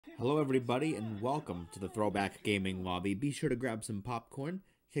Hello everybody and welcome to the Throwback Gaming Lobby. Be sure to grab some popcorn,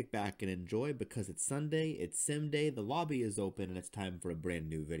 kick back and enjoy because it's Sunday, it's Sim Day, the lobby is open and it's time for a brand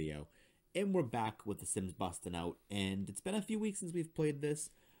new video. And we're back with the Sims Bustin' Out, and it's been a few weeks since we've played this,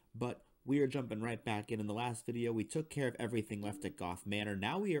 but we are jumping right back in. In the last video we took care of everything left at Goth Manor.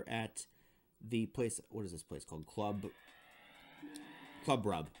 Now we are at the place, what is this place called? Club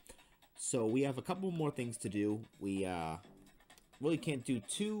Rub. So we have a couple more things to do. We really can't do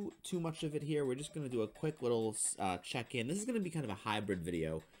too much of it here. We're just going to do a quick little check-in. This is going to be kind of a hybrid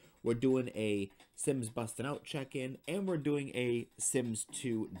video. We're doing a Sims Bustin' Out check-in, and we're doing a Sims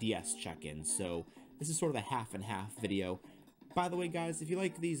 2 DS check-in. So this is sort of a half and half video. By the way, guys, if you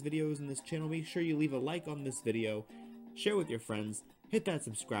like these videos in this channel, make sure you leave a like on this video, share with your friends, hit that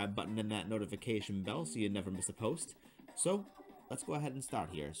subscribe button and that notification bell so you never miss a post. So let's go ahead and start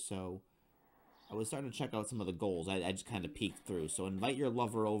here. So I was starting to check out some of the goals. I just kind of peeked through. So invite your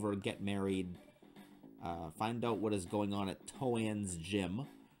lover over, get married, find out what is going on at Toan's gym,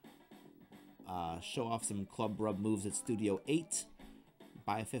 show off some Club Rub moves at Studio 8,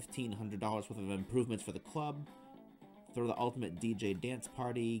 buy $1,500 worth of improvements for the club, throw the ultimate DJ dance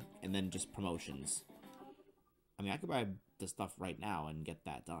party, and then just promotions. I mean, I could buy the stuff right now and get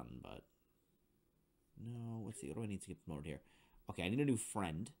that done, but no, let's see, what do I need to get promoted here? Okay, I need a new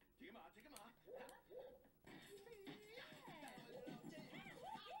friend.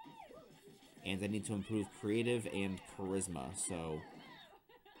 And I need to improve creative and charisma, so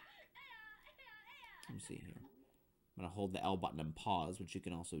let me see here. I'm going to hold the L button and pause, which you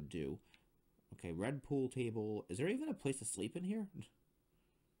can also do. Okay, red pool table. Is there even a place to sleep in here?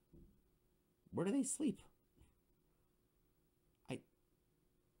 Where do they sleep?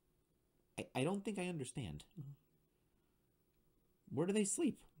 I don't think I understand. Where do they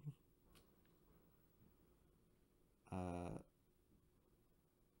sleep?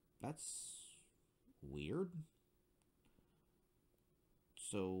 That's weird.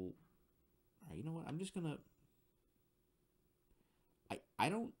 So, alright, you know what? I'm just gonna... I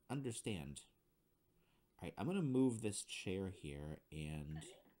don't understand. Alright, I'm gonna move this chair here and...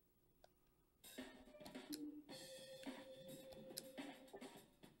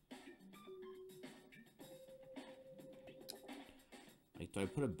 Like, do I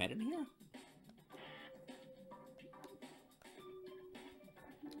put a bed in here?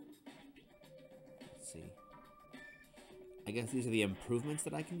 Let's see. I guess these are the improvements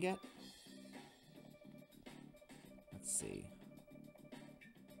that I can get. Let's see.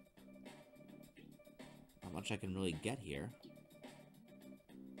 Not much I can really get here.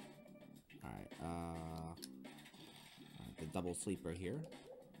 Alright, the double sleeper here.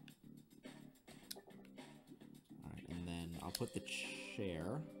 Alright, and then I'll put the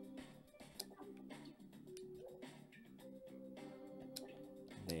chair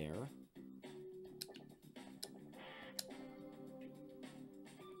there.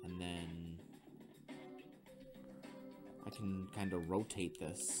 And then I can kind of rotate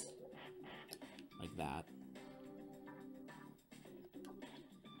this like that.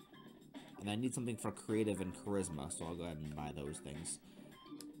 And I need something for creative and charisma, so I'll go ahead and buy those things.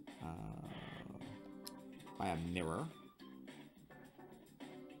 Buy a mirror.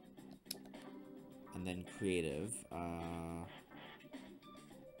 And then creative.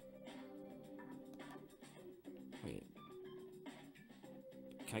 Wait.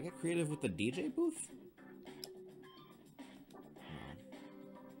 Can I get creative with the DJ booth?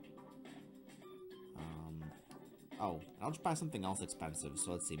 No. Oh, I'll just buy something else expensive.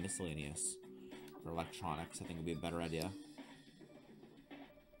 So let's see, miscellaneous or electronics. I think would be a better idea.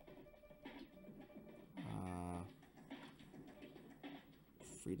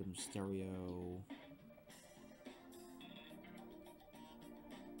 Freedom stereo.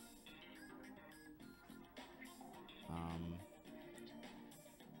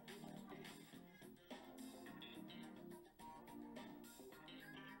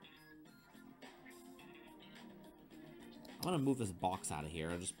 I'm gonna move this box out of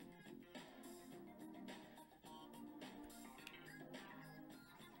here. Just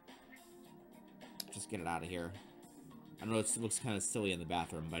get it out of here. I know it looks kind of silly in the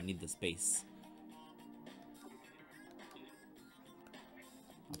bathroom, but I need the space.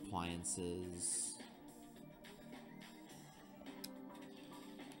 Appliances.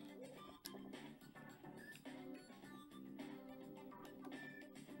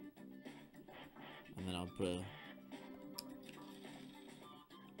 And then I'll put a...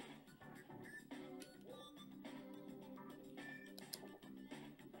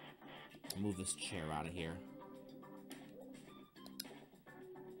 move this chair out of here.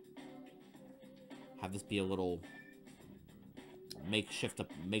 Have this be a little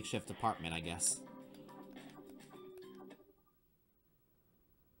makeshift apartment, I guess.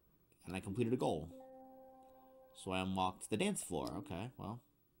 And I completed a goal. So I unlocked the dance floor. Okay, well.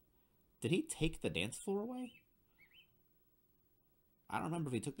 Did he take the dance floor away? I don't remember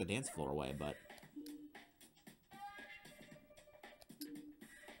if he took the dance floor away, but...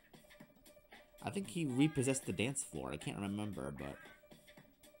 I think he repossessed the dance floor. I can't remember, but...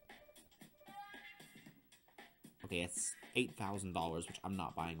 Okay, it's $8,000, which I'm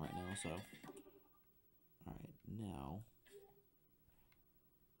not buying right now, so... Alright, now...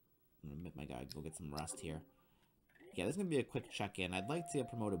 I'm gonna make my guy go get some rest here. Yeah, this is gonna be a quick check-in. I'd like to get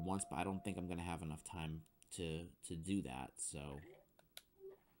promoted once, but I don't think I'm gonna have enough time to do that, so...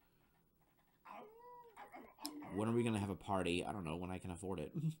 When are we gonna have a party? I don't know, when I can afford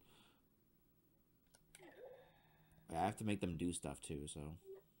it. I have to make them do stuff too, so...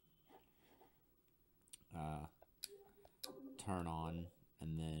 Turn on,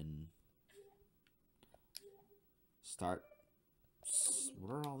 and then... Start...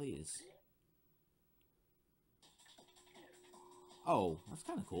 What are all these? Oh, that's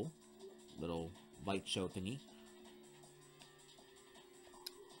kind of cool. Little light show thingy.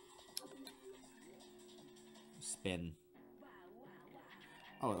 Spin.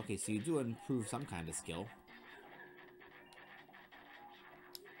 Oh, okay, so you do improve some kind of skill.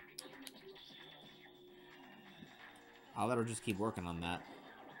 I'll let her just keep working on that.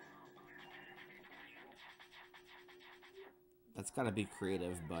 That's gotta be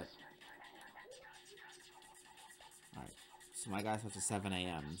creative, but... Alright, so my guy starts at 7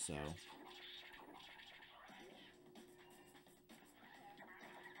 a.m., so...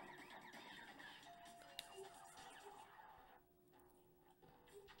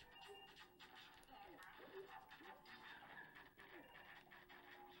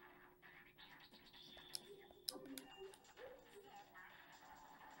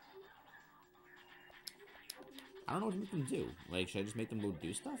 I don't know what to make them do. Like, should I just make them go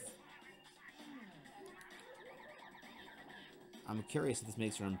do stuff? I'm curious if this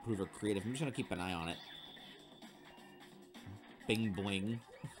makes her improve her creative. I'm just gonna keep an eye on it. Bing bling.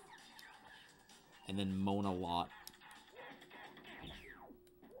 And then moan a lot.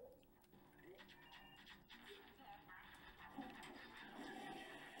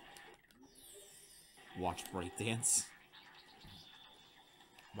 Watch breakdance.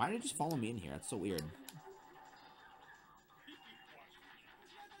 Why did it just follow me in here? That's so weird.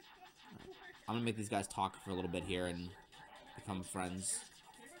 I'm gonna make these guys talk for a little bit here and become friends.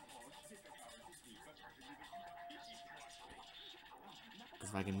 Because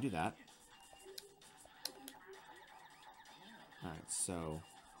if I can do that. Alright, so...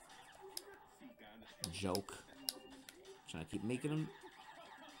 Joke. Trying to keep making them...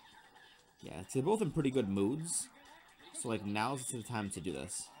 Yeah, they're both in pretty good moods. So, like, now's the time to do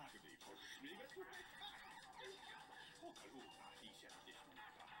this.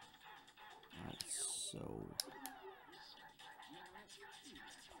 Alright, so...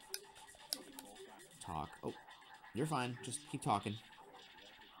 Talk. Oh, you're fine. Just keep talking.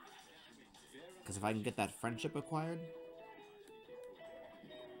 Because if I can get that friendship acquired...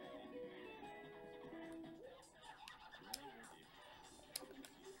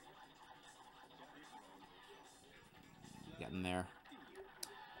 Getting there.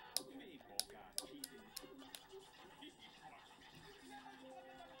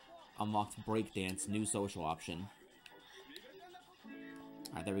 Unlocked breakdance, new social option.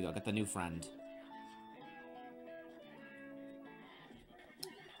 Alright, there we go. Got the new friend.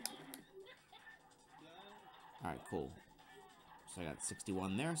 Alright, cool. So I got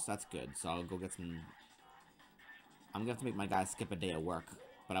 61 there, so that's good. So I'll go get some... I'm gonna have to make my guy skip a day of work.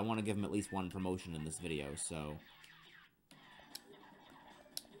 But I want to give him at least one promotion in this video, so...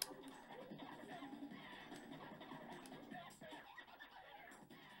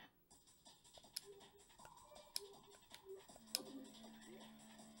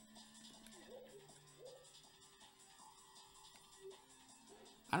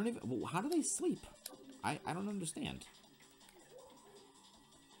 I don't even... Well, how do they sleep? I don't understand.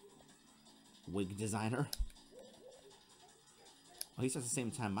 Wig designer. Oh, he starts at the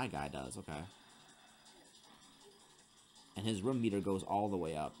same time my guy does. Okay. And his room meter goes all the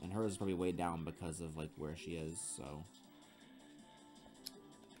way up. And hers is probably way down because of, like, where she is, so...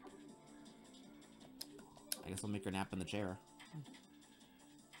 I guess I'll make her nap in the chair.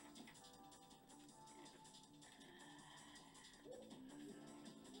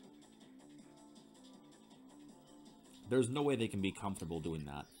 There's no way they can be comfortable doing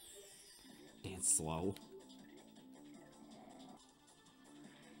that. Dance slow.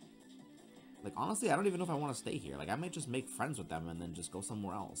 Like, honestly, I don't even know if I want to stay here. Like, I might just make friends with them and then just go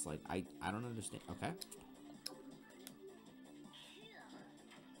somewhere else. Like, I don't understand. Okay.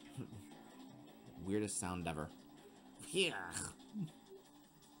 Weirdest sound ever. Yeah.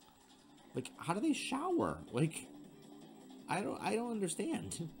 Like, how do they shower? Like, I don't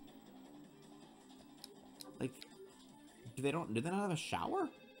understand. Like, do they not have a shower?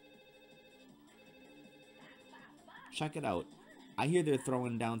 Check it out. I hear they're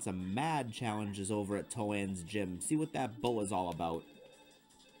throwing down some mad challenges over at Toan's gym. See what that bull is all about.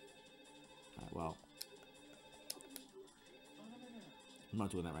 Alright, well. I'm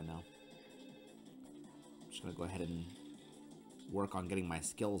not doing that right now. I'm just gonna go ahead and work on getting my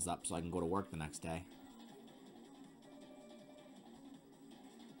skills up so I can go to work the next day.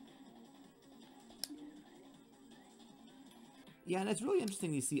 Yeah, and it's really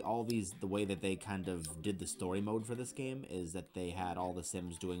interesting to see all these, the way that they kind of did the story mode for this game is that they had all the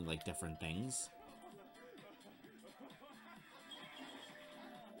Sims doing, like, different things.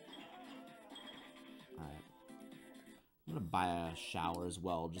 Alright. I'm gonna buy a shower as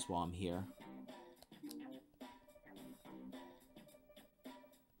well, just while I'm here.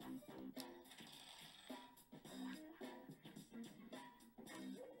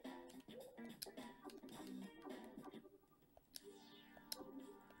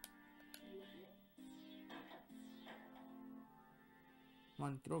 Come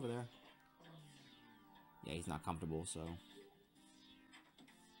on, get over there. Yeah, he's not comfortable, so...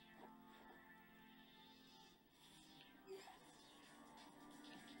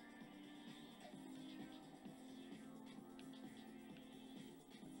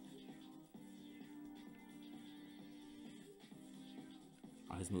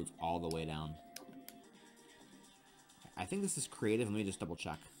 Oh, his mood's all the way down. I think this is creative. Let me just double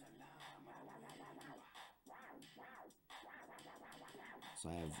check. So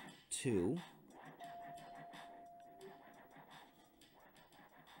I have 2.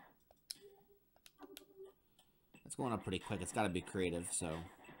 It's going up pretty quick. It's got to be creative, so...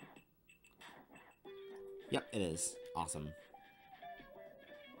 Yep, it is. Awesome.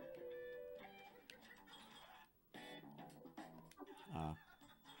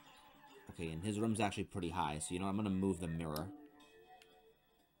 Okay, and his room's actually pretty high, so you know what? I'm going to move the mirror.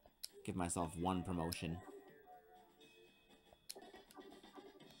 Give myself 1 promotion.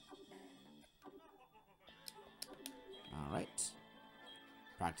 Alright.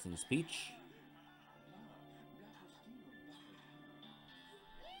 Practicing speech.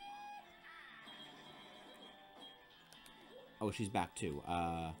 Oh, she's back too.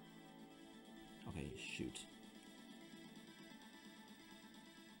 Okay, shoot.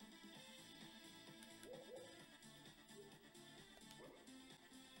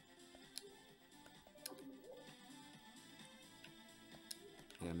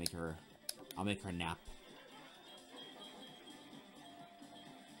 I'm gonna make her... I'll make her nap.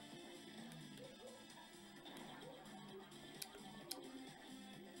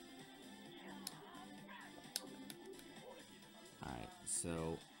 Alright,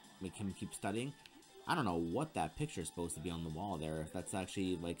 so make him keep studying. I don't know what that picture is supposed to be on the wall there. If that's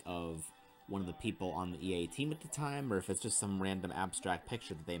actually, like, of one of the people on the EA team at the time, or if it's just some random abstract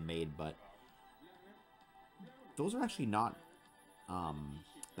picture that they made, but... Those are actually not...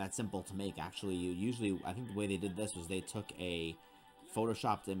 that simple to make. Actually, usually, I think the way they did this was they took a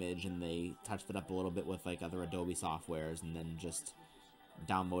photoshopped image and they touched it up a little bit with like other Adobe softwares and then just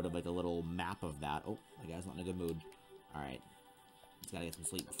downloaded like a little map of that. Oh, the guy's not in a good mood. Alright. Just gotta get some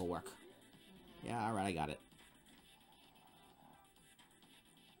sleep before work. Yeah, alright, I got it.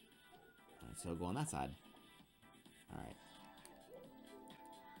 Alright, so go on that side. Alright.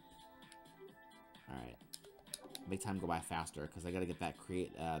 Alright. Make time go by faster, because I gotta get that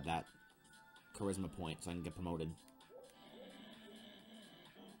that charisma point so I can get promoted.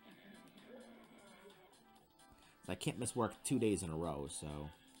 So I can't miss work 2 days in a row, so...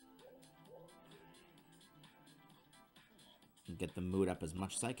 Get the mood up as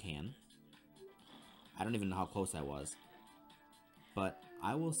much as I can. I don't even know how close I was. But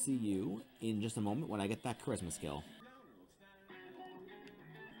I will see you in just a moment when I get that charisma skill.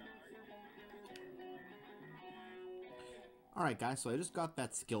 Alright guys, so I just got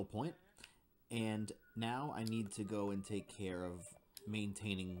that skill point, and now I need to go and take care of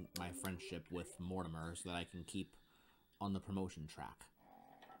maintaining my friendship with Mortimer so that I can keep on the promotion track.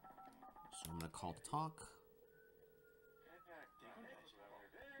 So I'm going to call to talk.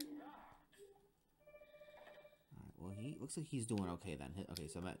 Alright, well he looks like he's doing okay then. Okay,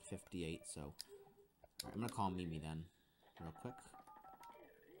 so I'm at 58, so... Alright, I'm going to call Mimi then, real quick.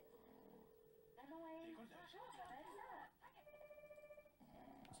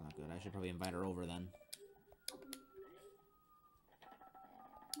 not good. I should probably invite her over then.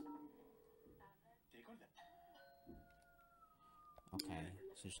 Okay,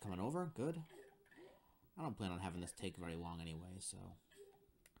 so she's coming over? Good. I don't plan on having this take very long anyway, so...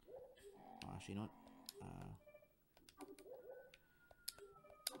 actually, you know what?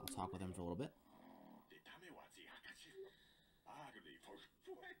 I'll talk with him for a little bit.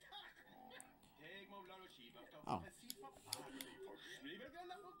 Oh.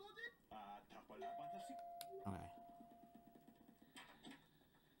 Okay.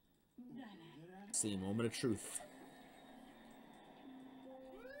 See, moment of truth.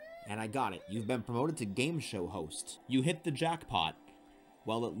 And I got it. You've been promoted to game show host. You hit the jackpot.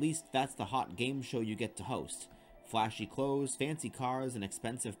 Well, at least that's the hot game show you get to host. Flashy clothes, fancy cars, and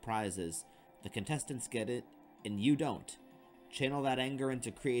expensive prizes. The contestants get it, and you don't. Channel that anger into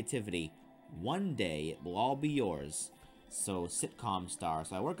creativity. One day, it will all be yours. So, sitcom star.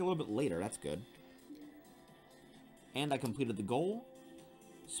 So I work a little bit later, that's good. And I completed the goal.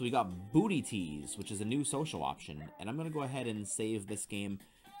 So we got Booty Tease, which is a new social option. And I'm going to go ahead and save this game.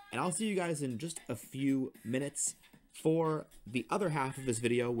 And I'll see you guys in just a few minutes for the other half of this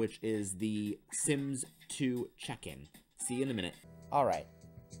video, which is the Sims 2 check-in. See you in a minute. Alright,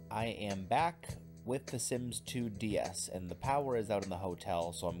 I am back with the Sims 2 DS, and the power is out in the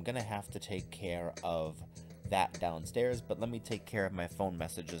hotel, so I'm gonna have to take care of that downstairs, but let me take care of my phone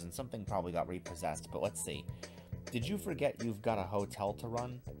messages, and something probably got repossessed, but let's see. Did you forget you've got a hotel to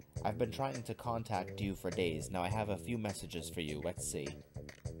run? I've been trying to contact you for days. Now I have a few messages for you. Let's see.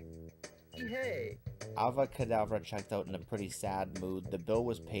 Hey! Ava Kedavra checked out in a pretty sad mood. The bill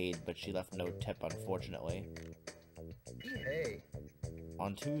was paid, but she left no tip, unfortunately. Hey!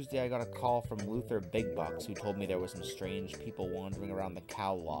 On Tuesday, I got a call from Luther Big Bucks, who told me there were some strange people wandering around the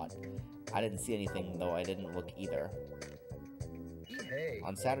cow lot. I didn't see anything, though I didn't look either. Hey!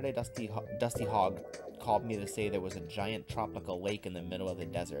 On Saturday, Dusty Hog called me to say there was a giant tropical lake in the middle of the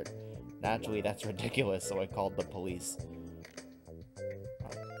desert. Naturally, that's ridiculous, so I called the police.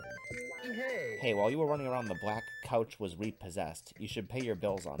 Hey, while you were running around, the black couch was repossessed. You should pay your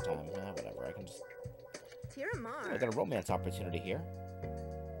bills on time. Whatever, I can just... I got a romance opportunity here.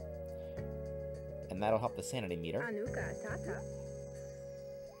 And that'll help the sanity meter.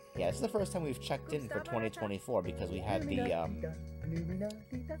 Yeah, this is the first time we've checked in for 2024 because we had the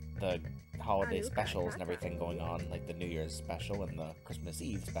holiday specials and everything going on, like the New Year's special and the Christmas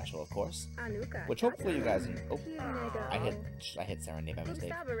Eve special, of course. Which hopefully you guys... Oh, I hit Serenade by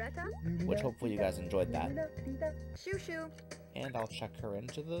mistake. Which hopefully you guys enjoyed that. And I'll check her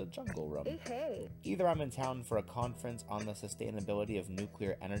into the jungle room. Either I'm in town for a conference on the sustainability of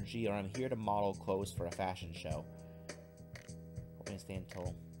nuclear energy, or I'm here to model clothes for a fashion show. Hoping to stay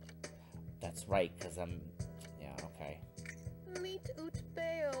until... That's right, because I'm... Yeah, okay.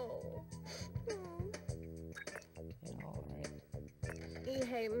 Yeah, alright.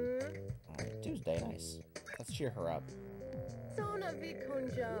 Alright, Tuesday, nice. Let's cheer her up. Ooh,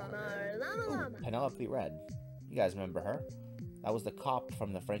 Penelope Red. You guys remember her? That was the cop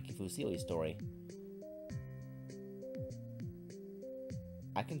from the Frankie Fusilli story.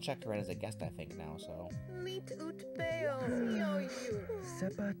 I can check her in as a guest, I think, now, so...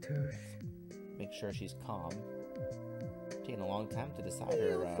 Make sure she's calm. Taking a long time to decide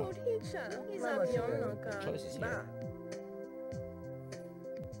her choices here.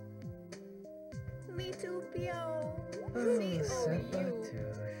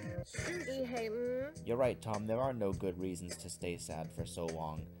 You're right, Tom. There are no good reasons to stay sad for so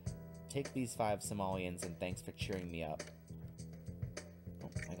long. Take these 5 Somalians and thanks for cheering me up.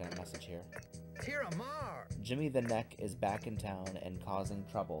 Oh, I got a message here. Jimmy the Neck is back in town and causing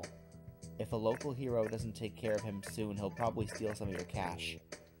trouble. If a local hero doesn't take care of him soon, he'll probably steal some of your cash.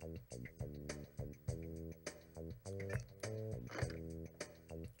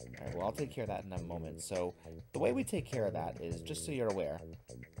 Alright, well, I'll take care of that in a moment. So, the way we take care of that is, just so you're aware,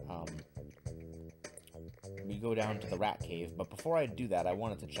 we go down to the rat cave, but before I do that, I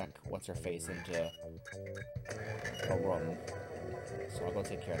wanted to check what's-her-face into a room. So I'll go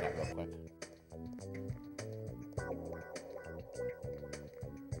take care of that real quick.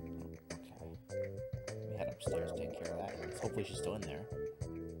 Upstairs, take care of that. Hopefully she's still in there.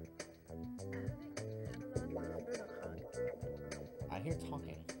 I hear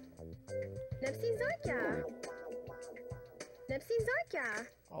talking.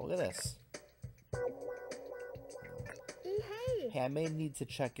 Oh, look at this. Hey, I may need to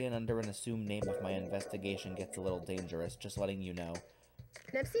check in under an assumed name if my investigation gets a little dangerous. Just letting you know.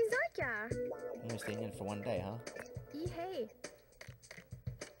 Only staying in for one day, huh?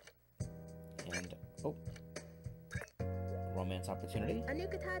 And... Oh. romance opportunity.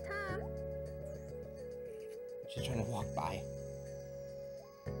 She's trying to walk by.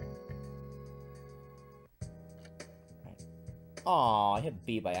 Aw, I hit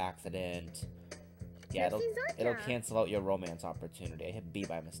B by accident. Yeah, it'll cancel out your romance opportunity. I hit B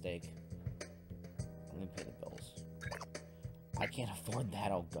by mistake. Let me pay the bills. I can't afford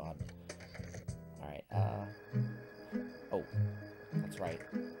that, oh god. Alright, oh, that's right.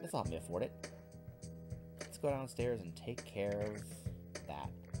 This will help me afford it. Let's go downstairs and take care of that.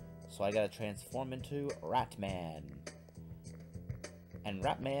 So I gotta transform into Ratman. And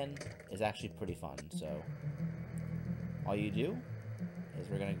Ratman is actually pretty fun, so all you do is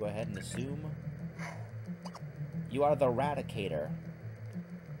we're gonna go ahead and assume you are the Raticator.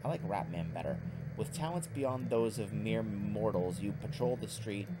 I like Ratman better. With talents beyond those of mere mortals, you patrol the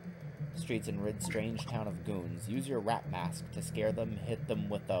streets and rid strange town of goons. Use your rat mask to scare them, hit them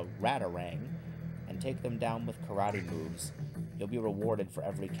with a ratarang, and take them down with karate moves. You'll be rewarded for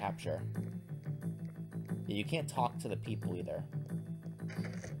every capture. Yeah, you can't talk to the people either.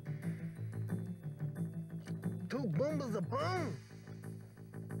 Two boomers a boom.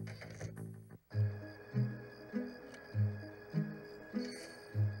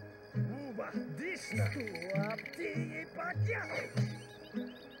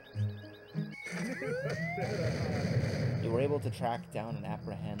 You were able to track down and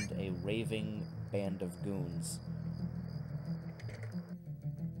apprehend a raving band of goons.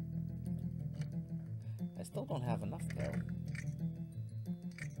 I still don't have enough, though.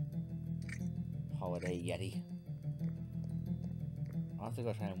 Holiday Yeti. I'll have to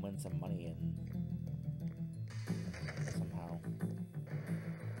go try and win some money and somehow.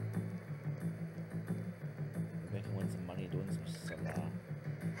 Maybe I can win some money doing some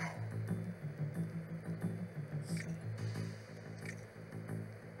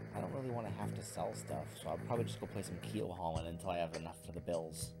I don't really want to have to sell stuff, so I'll probably just go play some keel hauling until I have enough for the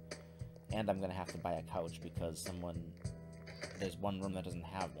bills. And I'm gonna have to buy a couch because there's one room that doesn't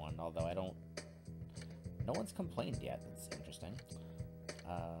have one, although no one's complained yet. That's interesting.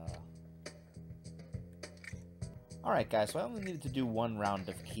 Alright guys, so I only needed to do one round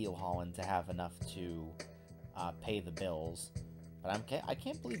of keel hauling to have enough to pay the bills. But I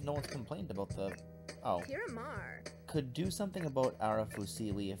can't believe no one's complained about the... Oh. Could do something about Ara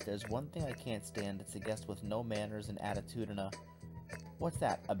Fusili. If there's one thing I can't stand, it's a guest with no manners and attitude and a... What's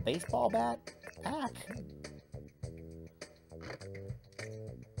that? A baseball bat? Ack! I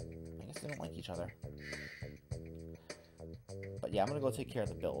guess they don't like each other. But yeah, I'm gonna go take care of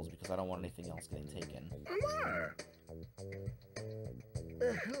the bills because I don't want anything else getting taken. Be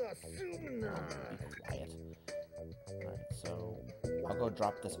quiet. Alright, so I'll go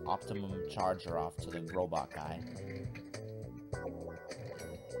drop this optimum charger off to the robot guy.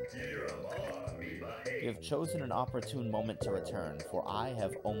 You have chosen an opportune moment to return, for I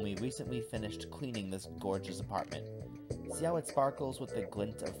have only recently finished cleaning this gorgeous apartment. See how it sparkles with the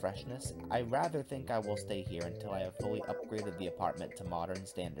glint of freshness? I rather think I will stay here until I have fully upgraded the apartment to modern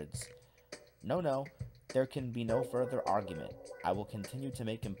standards. No, there can be no further argument. I will continue to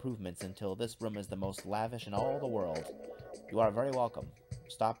make improvements until this room is the most lavish in all the world. You are very welcome.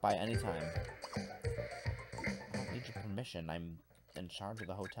 Stop by any time. I don't need your permission. I'm in charge of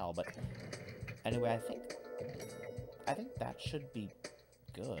the hotel, but anyway, I think that should be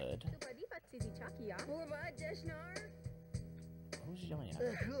good. Who's yelling at?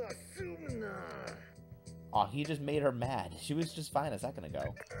 Oh, he just made her mad. She was just fine a second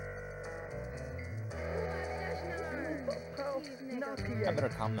ago. I better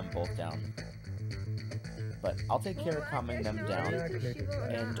calm them both down. But I'll take care of calming them down.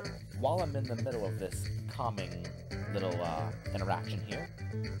 And while I'm in the middle of this calming little interaction here,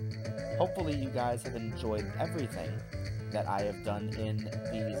 hopefully you guys have enjoyed everything that I have done in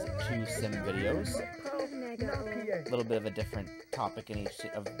these two sim videos. A little bit of a different topic in each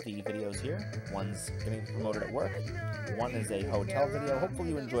of the videos here. One's getting promoted at work. One is a hotel video. Hopefully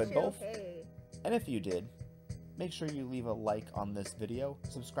you enjoyed both. And if you did, make sure you leave a like on this video,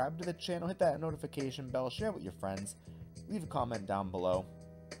 subscribe to the channel, hit that notification bell, share with your friends, leave a comment down below.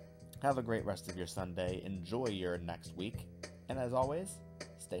 Have a great rest of your Sunday, enjoy your next week, and as always,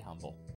 stay humble.